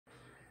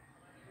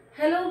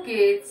Hello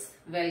kids,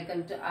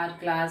 welcome to our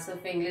class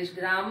of English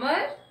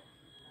grammar.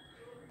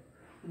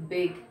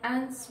 Big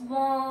and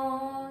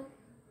small,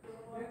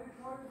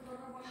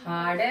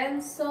 hard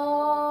and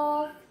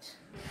soft,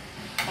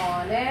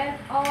 on and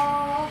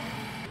off,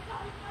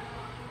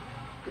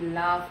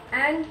 laugh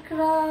and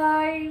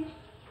cry.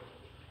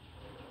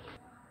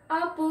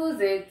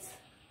 Opposites,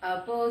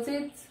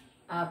 opposites,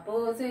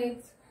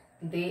 opposites,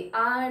 they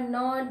are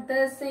not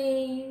the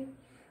same.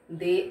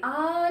 They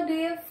are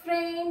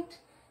different.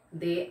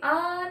 They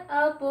are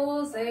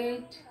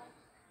opposite.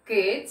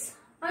 Kids,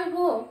 I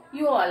hope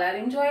you all are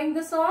enjoying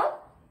the song.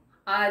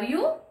 Are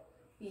you?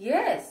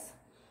 Yes.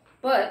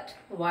 But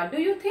what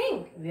do you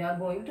think? We are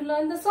going to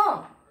learn the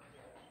song?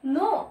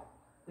 No.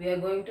 We are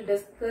going to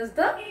discuss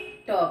the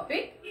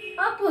topic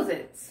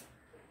opposites.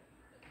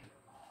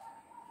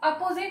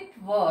 Opposite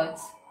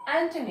words,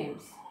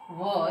 antonyms.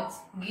 Words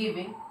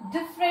giving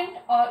different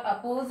or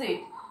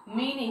opposite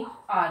meaning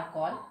are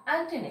called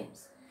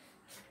antonyms.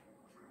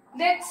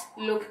 Let's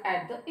look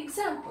at the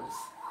examples.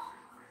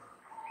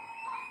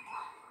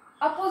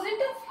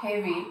 Opposite of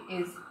heavy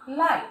is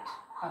light.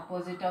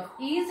 Opposite of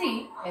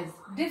easy is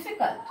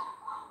difficult.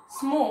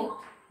 Smooth,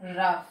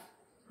 rough,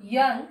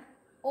 young,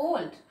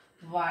 old,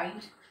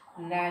 wide,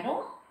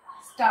 narrow,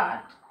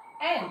 start,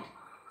 end,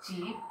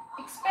 cheap,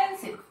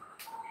 expensive,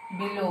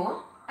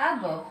 below,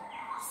 above,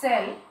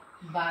 sell,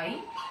 buy,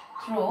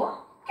 throw,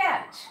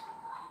 catch.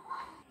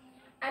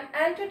 An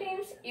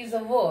antonym is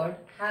a word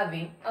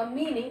having a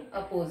meaning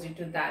opposite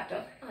to that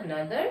of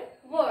another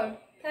word.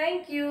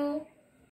 Thank you.